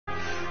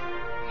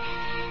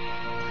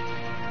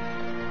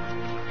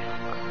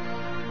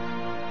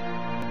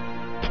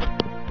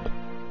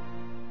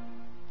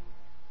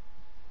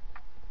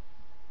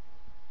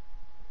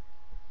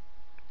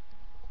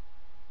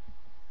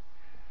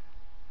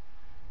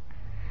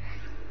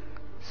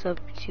What's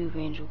up, YouTube?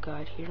 Angel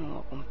God here, and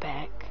welcome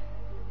back.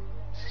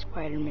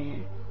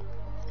 Spiderman.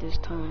 This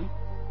time,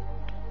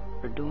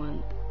 we're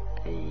doing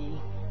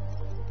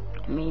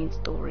a main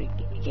story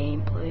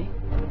gameplay.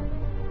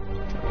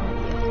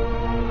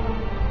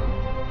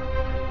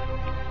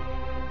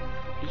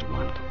 I just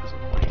want to close the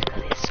voice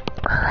because it's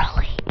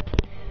early.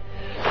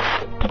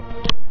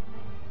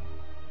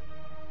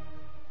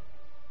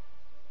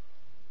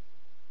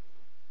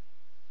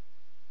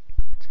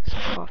 Just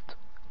coughed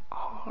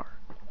hard.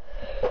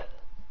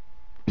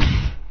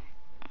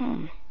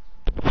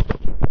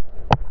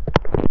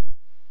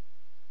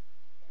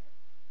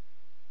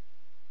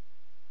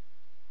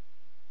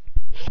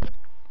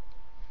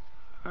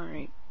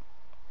 Alright.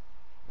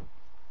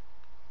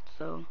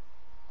 So,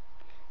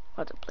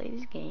 about to play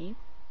this game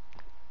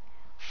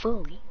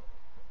fully.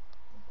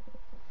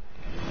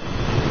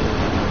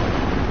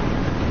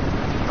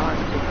 Alright,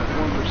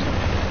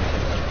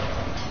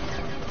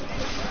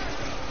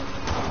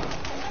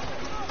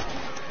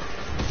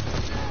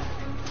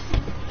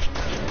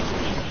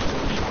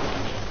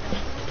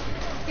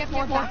 Get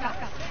more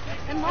backup.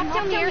 And lock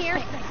down the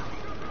airspace.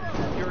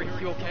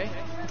 You okay?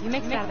 You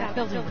make it out of that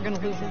building, we're gonna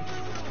lose him.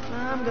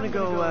 I'm gonna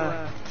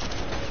go,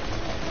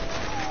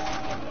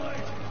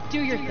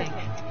 Do your thing.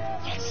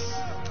 Yes!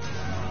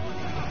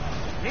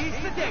 He's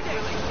the deck,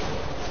 Billy!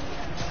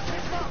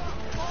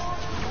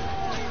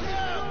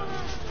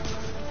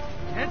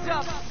 Heads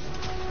up!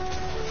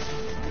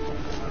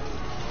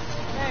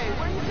 Hey,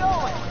 where are you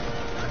going?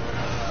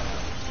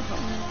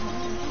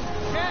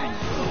 Catch!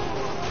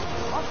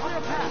 I'll clear a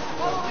path.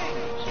 Follow me!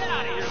 Get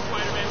out of here,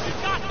 Spider-Man! We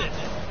got this!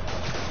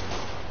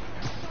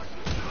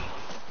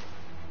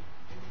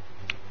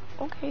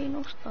 Okay,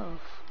 no stuff.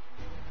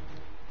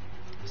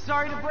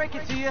 Sorry to break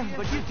it to you,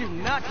 but you do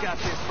not got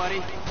this,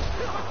 buddy.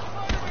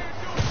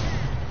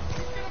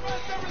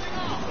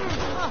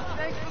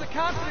 Thanks for the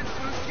confidence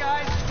boost,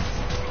 guys.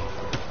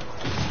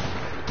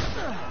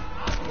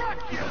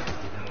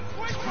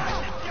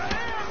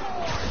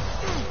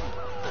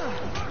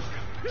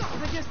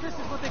 I guess this is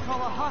what they call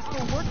a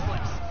hostile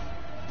workplace.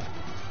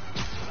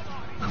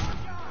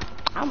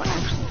 I'm gonna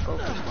actually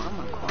focus while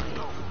I'm quiet.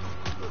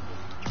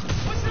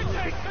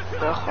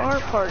 The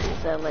hard part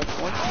is that, like,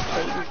 once you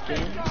play this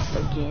game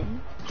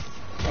again,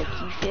 like,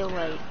 you feel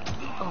like,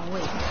 oh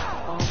wait,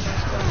 all my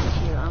stuff is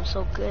here, I'm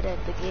so good at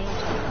the game.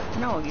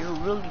 No, you're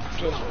really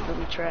just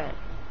really trash.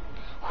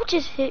 Who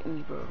just hit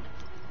me, bro?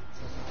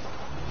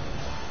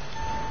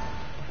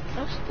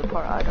 That's the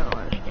part I don't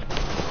understand.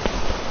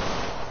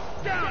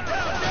 Down!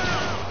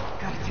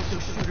 Gotta take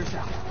those shooters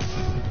out.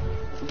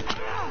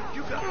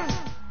 You got it.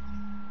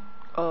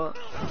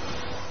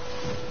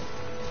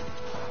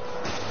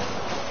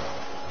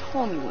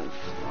 Homie went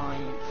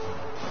flying.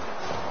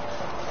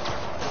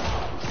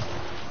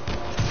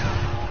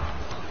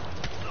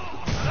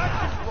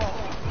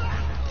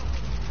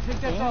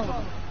 Think that's all of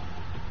them.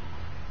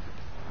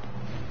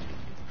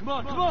 Come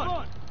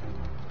on!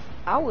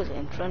 I was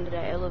in front of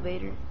that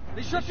elevator.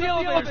 They shut the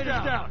elevators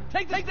down.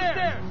 Take the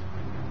stairs.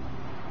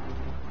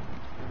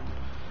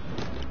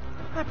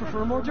 I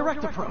prefer a more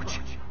direct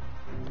approach.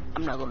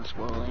 I'm not gonna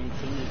spoil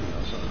anything even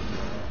though, so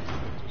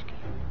just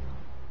kidding.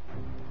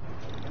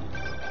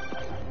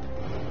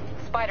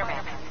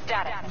 Spiderman,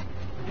 status.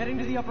 Heading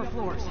to the upper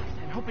floors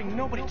and hoping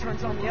nobody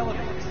turns on the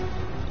elevators.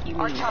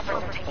 Our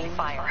choppers are taking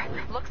fire.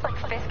 Looks like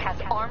Fisk has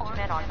armed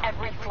men on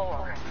every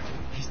floor.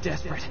 He's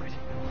desperate.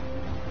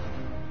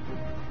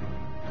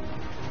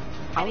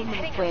 I was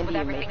Hitting playing us with the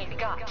everything he's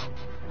got.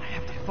 I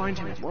have to find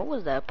him. What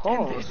was that End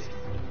pause? this.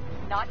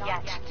 Not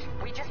yet.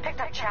 We just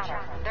picked up chatter.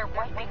 They're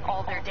wiping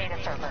all their data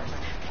servers.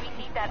 We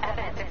need that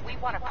evidence if we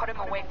want to put him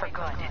away for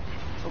good.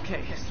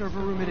 Okay, server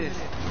room it is.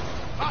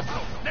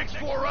 Hostile! Next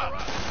floor up!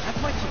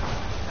 That's my cue.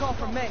 Call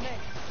from May.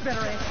 Better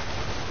answer.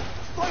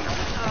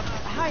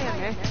 Hi,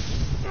 May.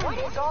 What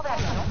is all that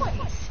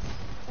noise?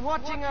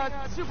 Watching a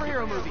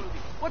superhero movie.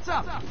 What's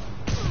up?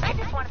 I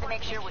just wanted to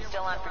make sure we're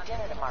still on for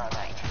dinner tomorrow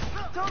night.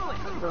 Totally.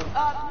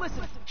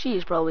 Listen. She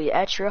is probably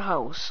at your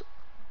house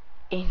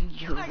in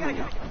your I gotta room.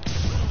 go.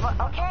 Well,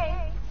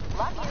 okay.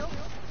 Love you.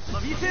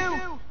 Love you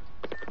too.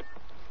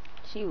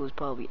 She was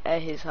probably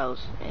at his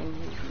house in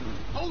his room.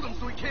 Hold him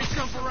so he can't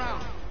jump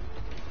around!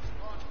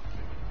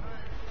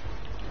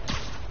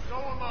 So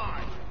am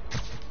I.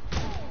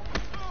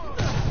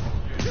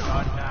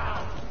 Not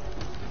now.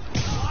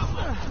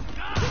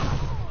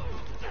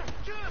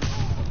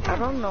 I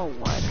don't know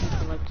why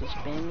people like to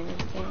spam in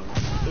this game.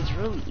 It's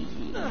really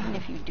easy, even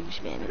if you do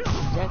spam it, it's the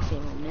exact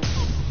same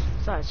momentum.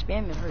 Besides,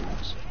 spamming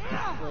hurts.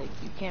 Like,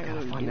 you can't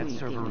really do Find that anything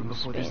server room when you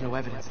before there's spam. no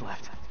evidence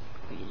left.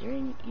 Wait, is there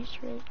any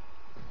Easter egg?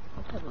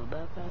 What type of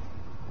backpack?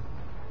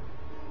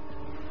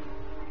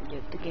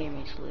 Yep, the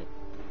gaming slip.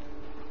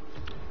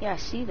 Yeah, I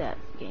see that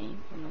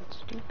game. I'm not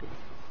stupid.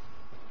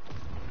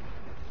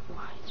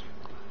 Why is there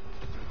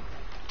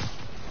blood?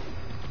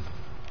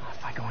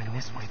 If I go in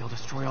this way, they'll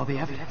destroy all the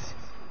evidence.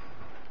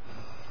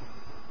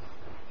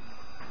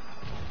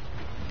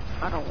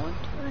 I don't want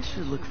to. I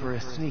should look for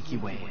a sneaky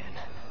way in.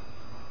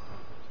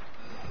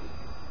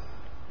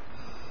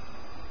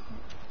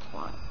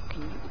 What?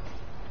 Can you?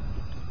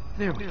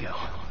 There we go.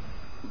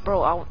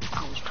 Bro, I was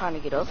trying to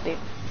get up there.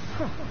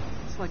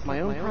 It's like my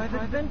own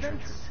private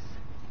vengeance.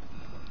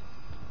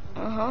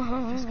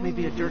 Fisk may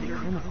be a dirty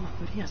criminal,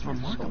 but he has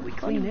remarkably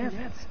clean air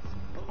vents.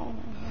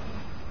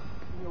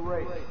 You're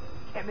right.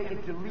 Can't make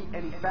it delete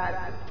any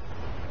faster.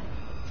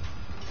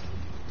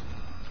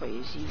 Wait,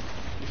 is he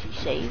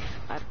safe?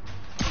 I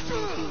don't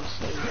know if he was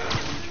safe.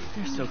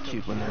 They're so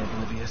cute when they're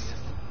oblivious.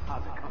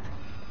 How's it coming?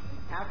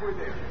 Halfway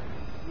there.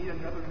 Need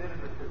another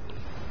minute or two.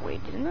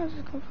 Wait, didn't I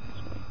just come from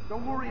this way?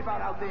 Don't worry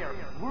about out there.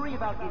 Worry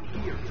about in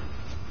here.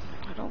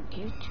 I don't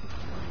get you.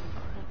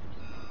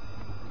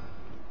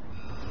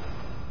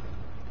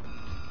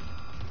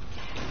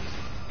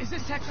 Is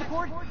this tech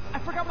support? I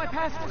forgot my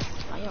password.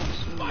 I am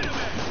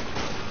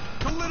Spiderman!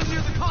 Don't let him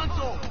near the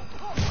console!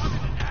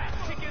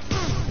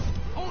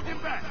 Hold him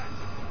back!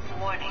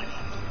 Warning.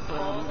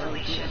 Full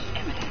deletion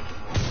imminent.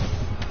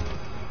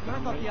 I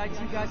thought the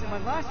IT guys at my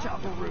last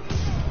job were rude.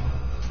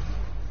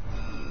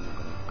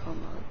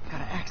 come up.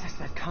 Gotta access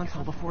that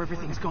console before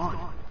everything's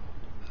gone.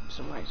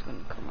 Somebody's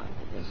gonna come out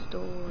of this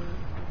door.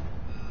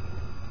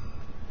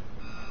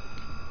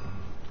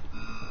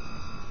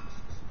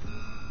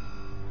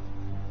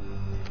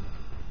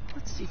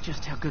 Let's see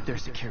just how good their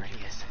security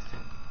is.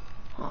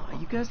 Aw,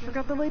 you guys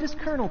forgot the latest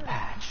kernel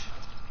patch.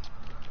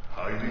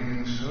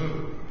 Hiding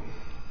so.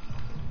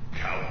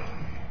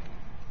 Cowardly.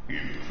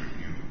 In for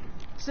you.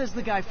 Says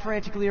the guy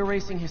frantically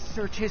erasing his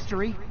search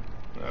history.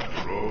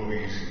 After all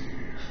these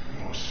years,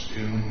 you're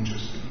still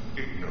just an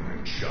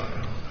ignorant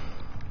child.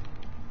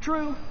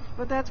 True,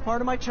 but that's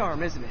part of my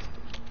charm, isn't it?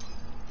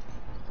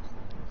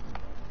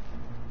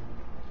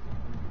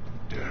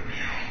 Damn you.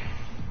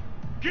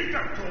 Get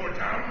that door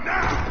down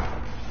now!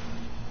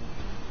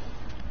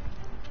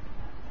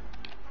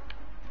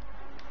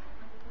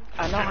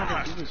 I know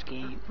how to do this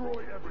game.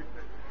 Destroy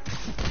everything.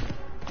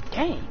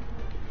 Dang.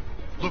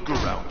 Look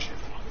around you.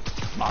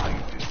 I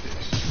did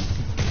this.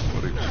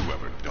 What have you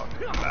ever done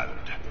that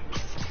mattered?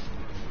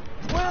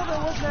 Well,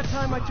 there was that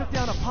time I took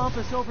down a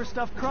pompous,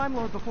 overstuffed crime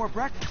lord before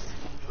breakfast.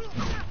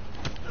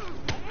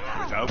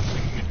 Without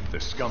me, the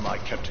scum I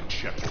kept in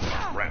check will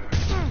run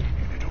rampant,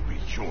 and it'll be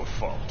your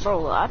fault.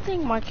 Bro, I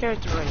think my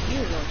character right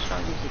here is the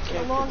strongest character.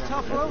 A long,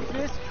 tough road,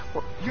 Fisk.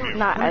 Well,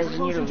 not as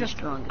nearly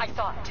strong. I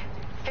thought.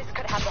 Fisk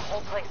could have the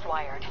whole place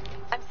wired.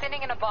 I'm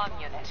sending in a bomb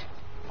unit.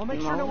 I'll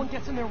make sure no one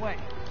gets in their way.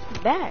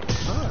 Back.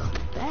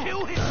 Back.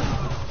 Kill him!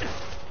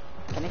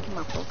 Can I get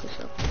my focus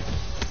up?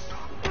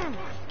 I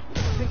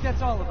think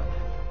that's all of it.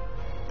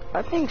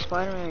 I think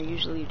Spider-Man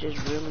usually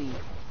just really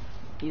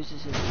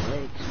uses his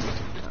legs most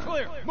of the time.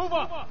 Clear. Move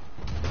up.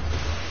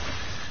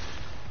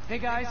 Hey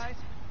guys,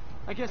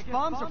 I guess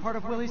bombs are part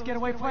of Willie's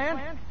getaway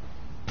plan.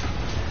 Sounds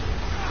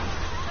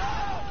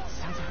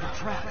like they're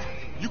trapped.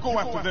 You go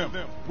after them.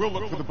 We'll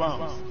look for the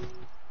bombs.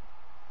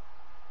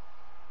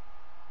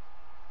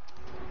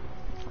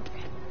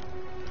 Okay.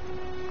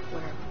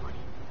 Where everybody?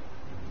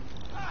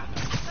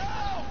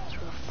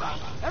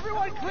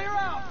 Everyone, clear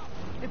out!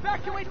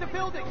 Evacuate the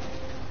building.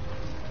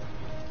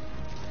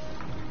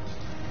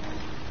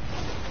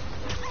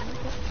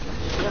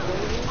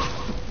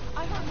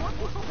 I heard more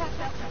people pass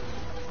out.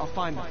 I'll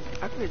find them.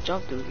 I could have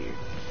jumped through here.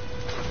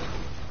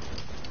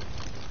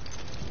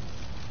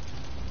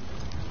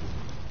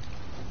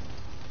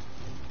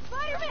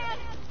 Spider-Man!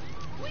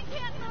 We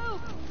can't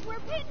move! We're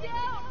pinned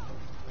down!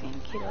 And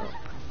get up.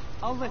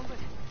 I'll lift it.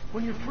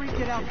 When you're free,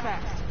 get out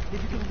fast.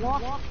 If you can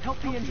walk, help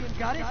the injured.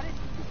 Got it?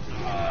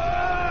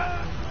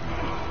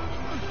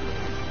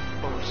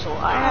 Oh, so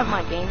I have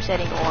my game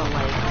setting on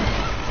like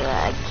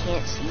I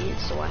can't see it,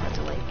 so I have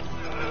to like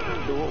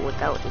do it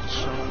without it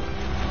showing.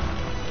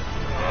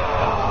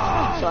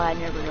 So I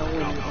never know when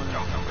you're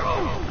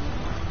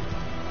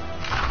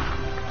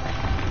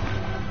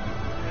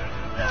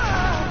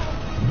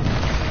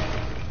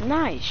gonna.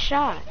 Nice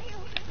shot.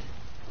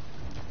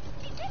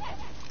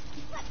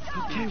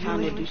 Okay,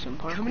 Time to do some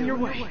parkour. coming your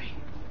way.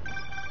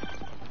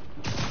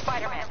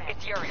 Spider-Man,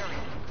 it's Yuri.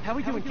 How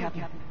we doing,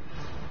 Captain?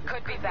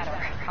 Could be better.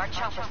 Our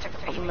choppers took the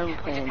beat. remember We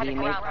just playing had to the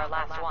ground our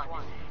last one.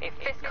 If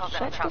Fisk calls in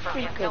a Shut the chopper,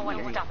 we have freak no up, one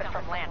to Yuri. stop it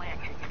from landing.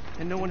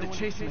 And no one to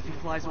chase him if he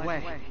flies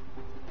away.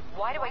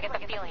 Why do I get the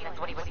feeling that's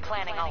what he was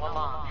planning all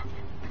along?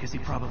 Because he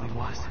probably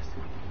was.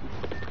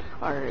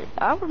 Alright,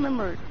 I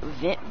remember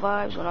vent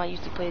vibes when I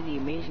used to play the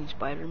Amazing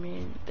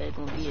Spider-Man back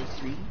on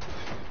PS3.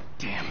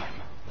 Damn.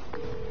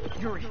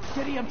 Yuri,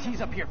 get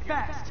EMTs up here,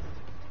 fast!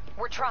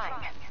 We're trying.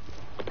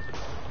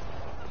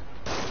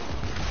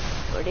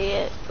 Where they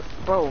at?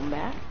 Bro,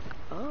 Mac?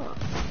 Oh,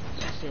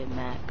 I said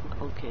Mac.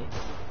 Okay.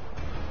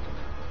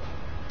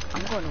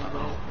 I'm gonna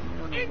roll.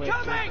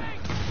 Incoming!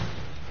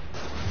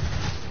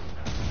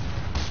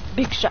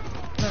 Big shot.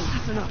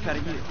 That's enough out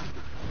of you.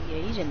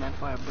 Yeah, he's in that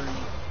fire burning.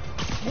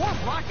 More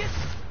rockets?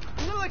 A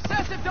little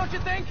excessive, don't you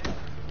think?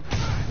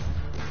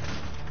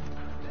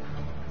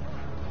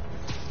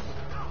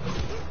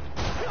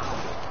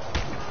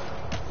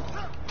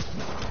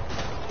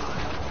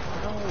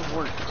 It all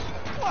works.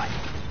 What?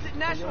 Is it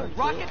National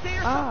Rocket Day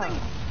or something?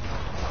 Ah.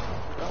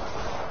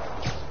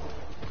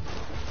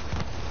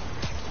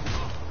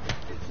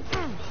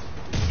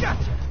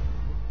 Gotcha!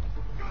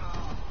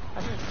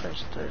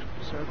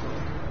 circle.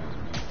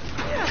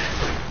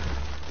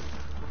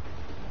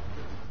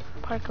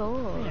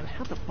 Parkour. Man,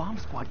 how'd the bomb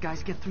squad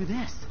guys get through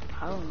this?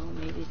 I don't know,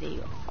 maybe they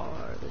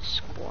are the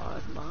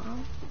squad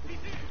bomb.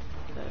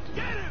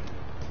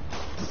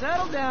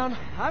 Settle down.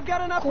 I've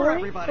got enough for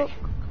everybody.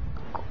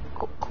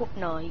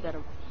 No, you got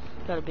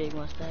a big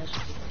mustache.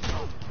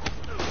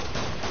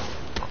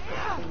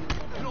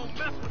 Don't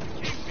mess with the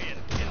kingpin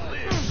and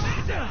live.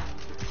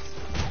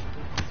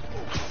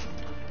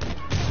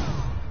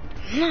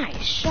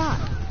 Nice shot.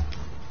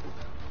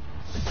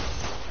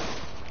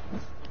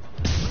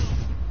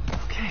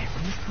 Okay,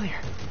 room is clear.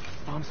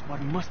 Bomb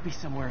squad must be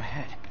somewhere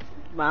ahead.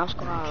 Bomb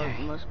squad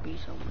must be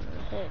somewhere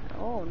ahead.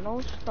 Oh,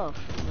 no stuff.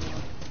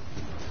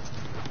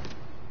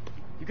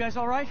 You guys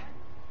all right?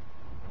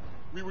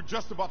 We were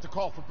just about to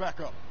call for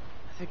backup.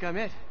 I think I'm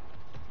it.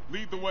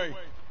 Lead the way.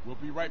 We'll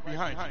be right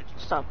behind you.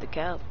 Stop the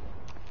cab.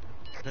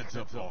 Heads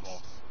up,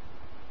 boss.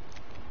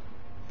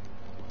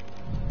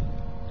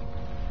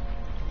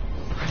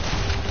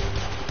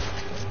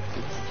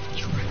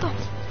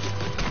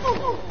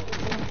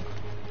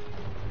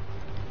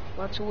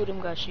 Why two of them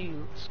got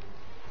shields?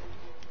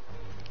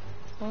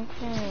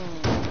 Okay.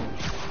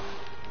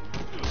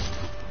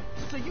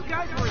 So you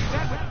guys were in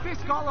bed with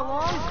Fisk all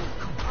along?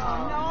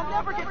 Oh, no, I'll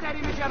never get that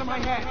image out of my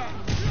head.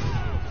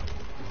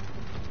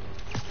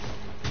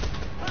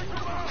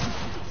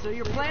 So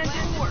your plan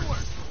didn't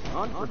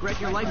work. Regret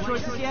your life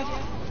choices yet?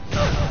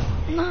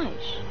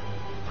 Nice.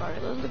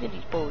 Alright, let's look at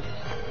these poses.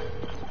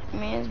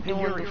 Man's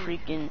doing the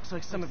freaking... Looks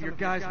like some of your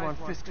guys were on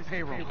Fisk's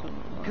payroll.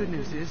 Good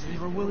news is, they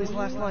were Willie's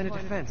last line of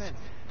defense.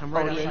 I'm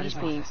right outside his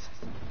office.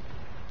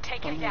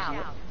 Take him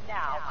down,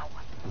 now.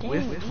 Dang,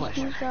 With these pleasure.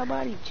 things got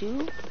body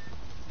too?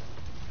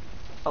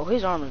 Oh,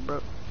 his arm is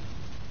broke.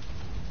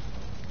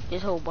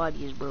 His whole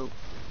body is broke.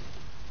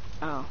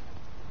 Oh.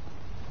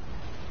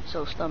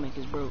 So stomach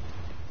is broke.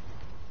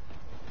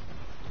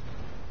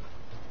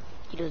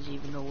 He doesn't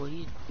even know what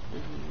life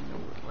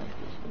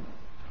is.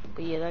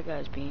 But yeah, that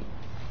guy's being.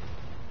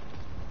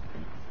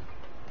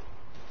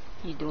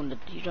 He's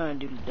trying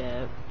to do the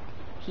dab.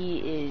 He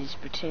is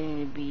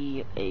pretending to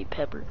be a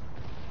pepper.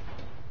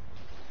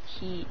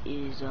 He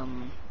is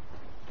doing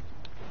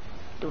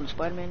the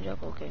Spiderman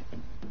job. Okay,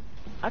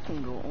 I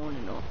can go on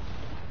and on.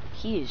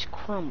 He is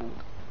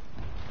crumbled.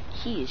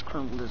 He is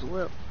crumbled as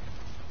well.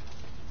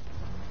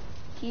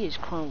 He is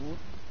crumbled.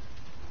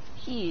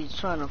 He is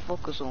trying to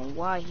focus on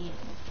why he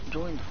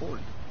joined the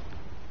fort.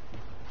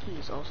 He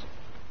is awesome.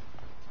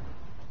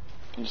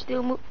 He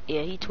still move.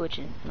 Yeah, he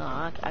twitching. No,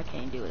 I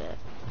can't do that.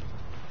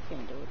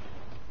 Can't do it.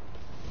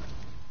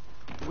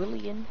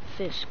 William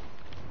Fisk.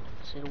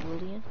 I said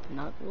William,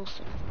 not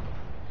Wilson.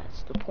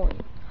 That's the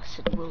point. I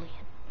said William.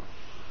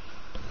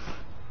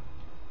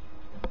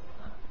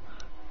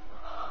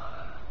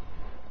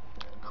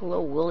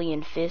 Hello,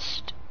 William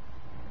Fist.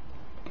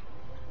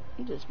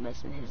 I'm just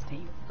messing his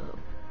name up.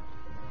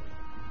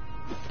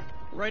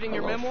 Writing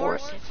your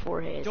memoirs?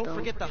 Forehead. Don't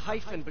forget the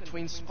hyphen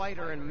between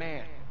spider and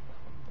man.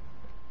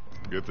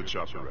 Get the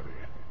chopper ready.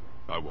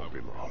 I won't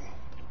be long.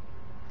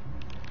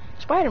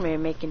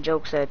 Spider-Man making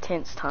jokes at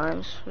tense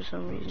times for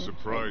some reason.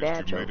 Surprised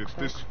Like you made it jokes,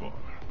 this far.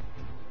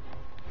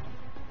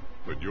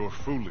 But your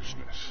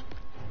foolishness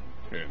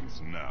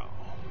ends now.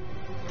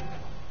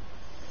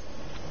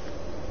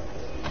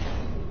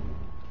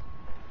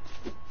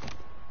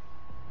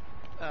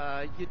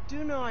 You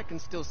do know I can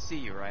still see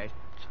you, right?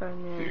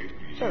 Spider-Man. 8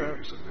 Shut up.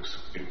 years of this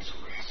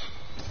insolence.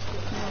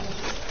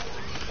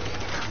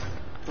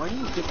 Why do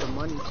you get the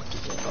money to do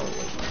that? Oh,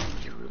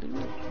 wait, you really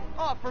will.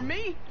 Oh, for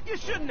me? You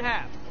shouldn't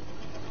have.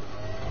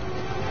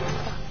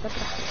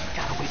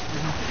 Gotta wait for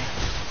an opening.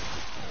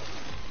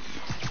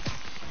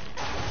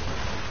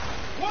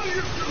 What are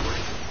you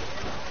doing?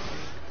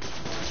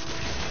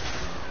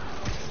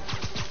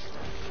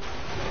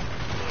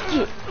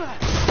 Get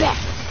back!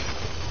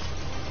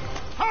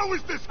 How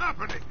is this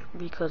happening?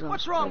 Because I'm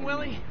What's wrong, Spider-Man.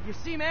 Willie? You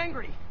seem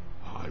angry.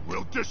 I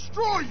will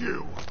destroy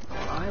you!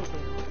 I will.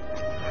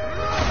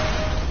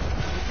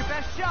 Take your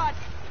best shot.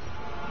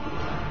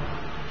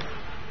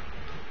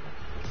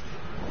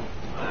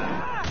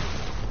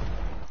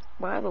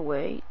 By the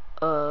way,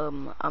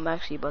 I'm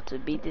actually about to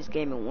beat this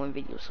game in one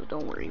video, so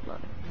don't worry about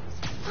it.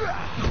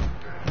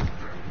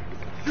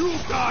 You'll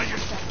die in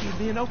That gave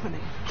me an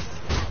opening.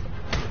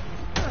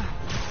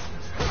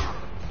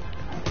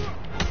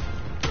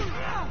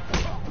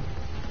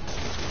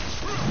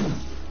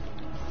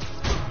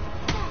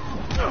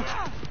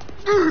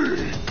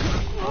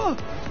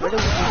 Where do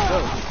we just go?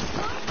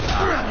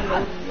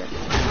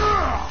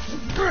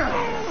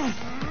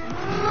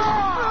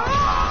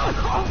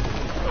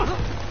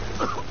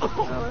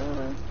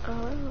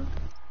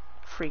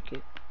 Freak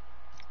it.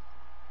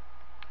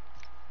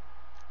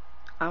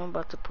 I'm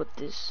about to put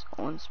this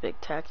on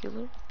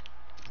spectacular.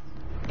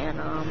 And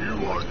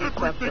You are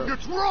everything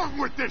that's wrong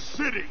with this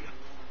city!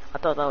 I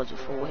thought that was a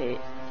full head.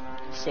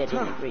 Said it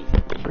in a great.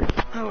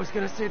 I was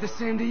gonna say the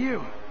same to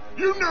you.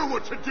 You know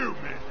what to do,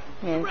 man!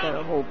 Man, got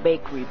a whole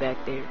bakery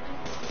back there.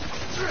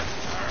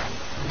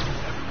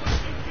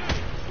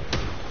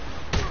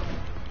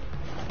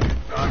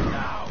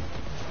 Now!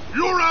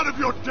 out of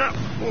your depth,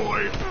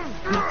 boy!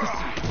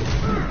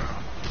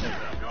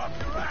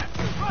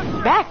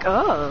 Back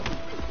up.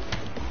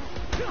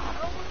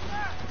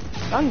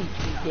 I need to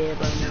be dead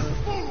by now.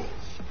 Fools!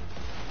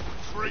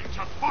 Free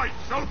to fight,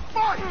 so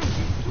fight!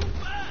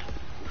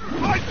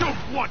 I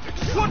don't want it!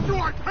 What do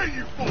I pay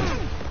you for?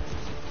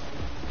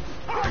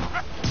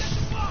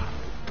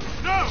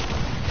 No!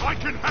 I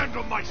can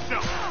handle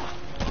myself!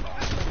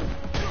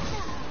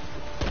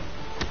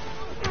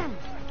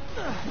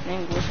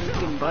 Man, listen,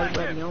 getting body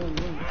by the own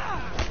man.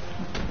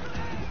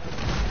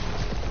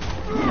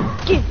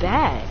 Get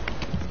back!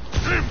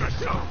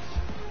 Imbeciles!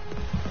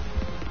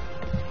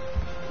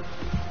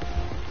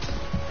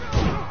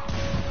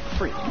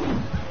 Freak.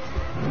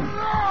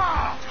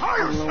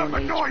 Tiresome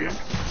annoyance!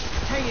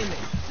 Hang in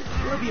there.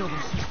 We'll be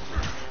over soon.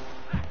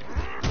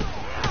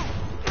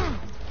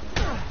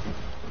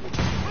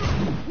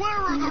 Where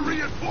are the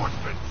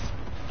reinforcements?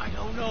 I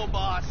don't know,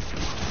 boss.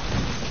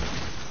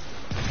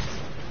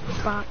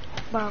 Bop,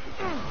 bop.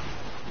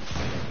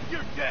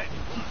 You're dead!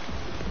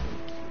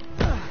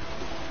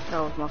 That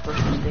was my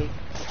first mistake.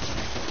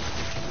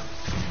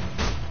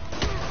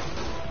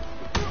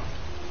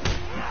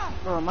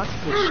 Bro, I'm about to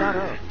get shot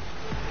up.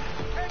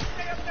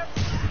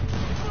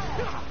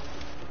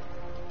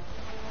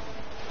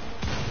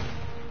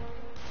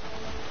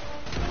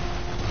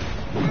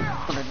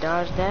 Gonna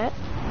dodge that.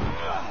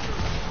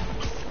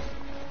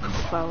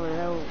 Follow it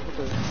out with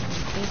a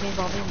bing bing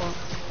bong bing bong.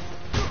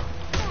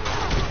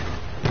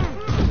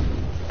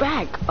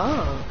 Back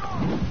up.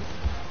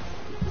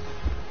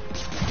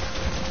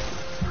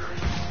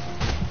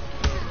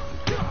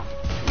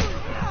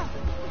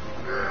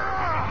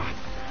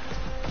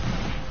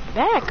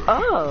 Back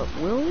up,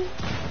 Willie.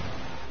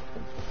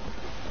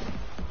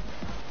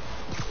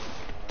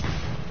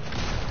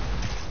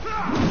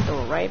 Throw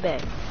it right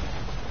back.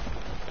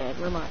 Bad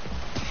reminder.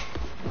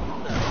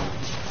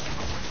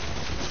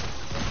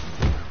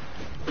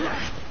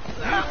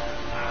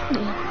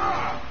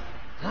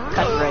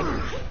 Cut it right.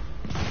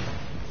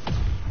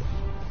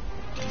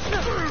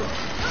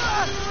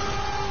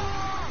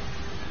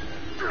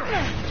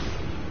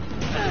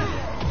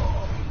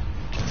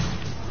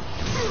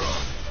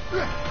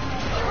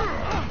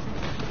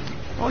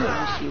 I want to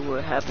see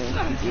what happens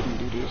if you didn't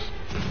do this.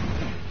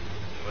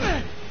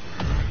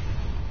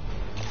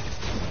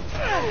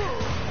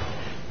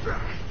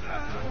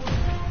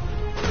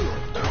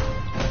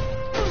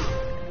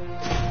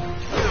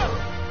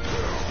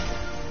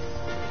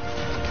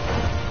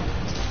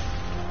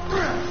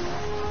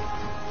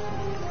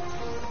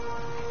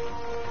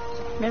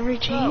 Remember,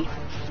 G? Oh,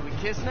 should we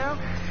kiss now?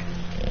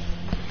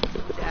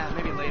 Yeah,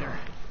 maybe later.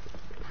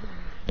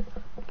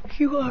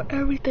 You are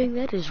everything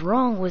that is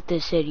wrong with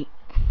this city.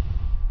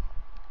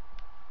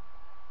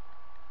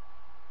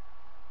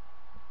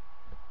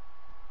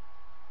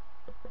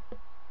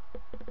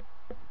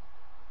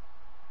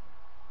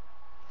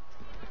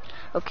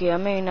 Okay, I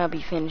may not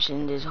be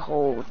finishing this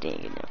whole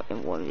thing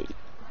in one video,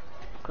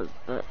 because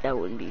that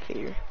wouldn't be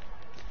fair.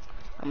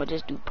 I'm gonna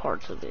just do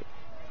parts of it.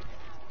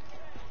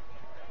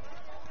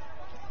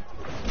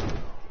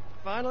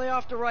 Finally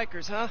off to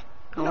Rikers, huh?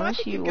 I want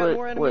to see what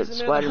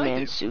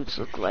Spiderman suits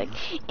look like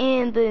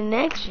in the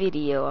next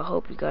video. I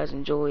hope you guys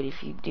enjoyed.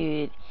 If you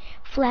did,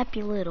 flap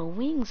your little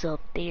wings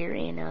up there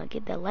and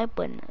get that like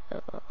button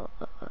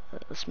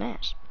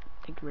smashed.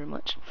 Thank you very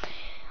much.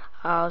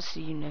 I'll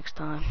see you next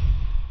time.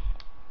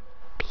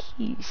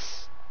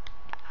 Peace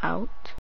out.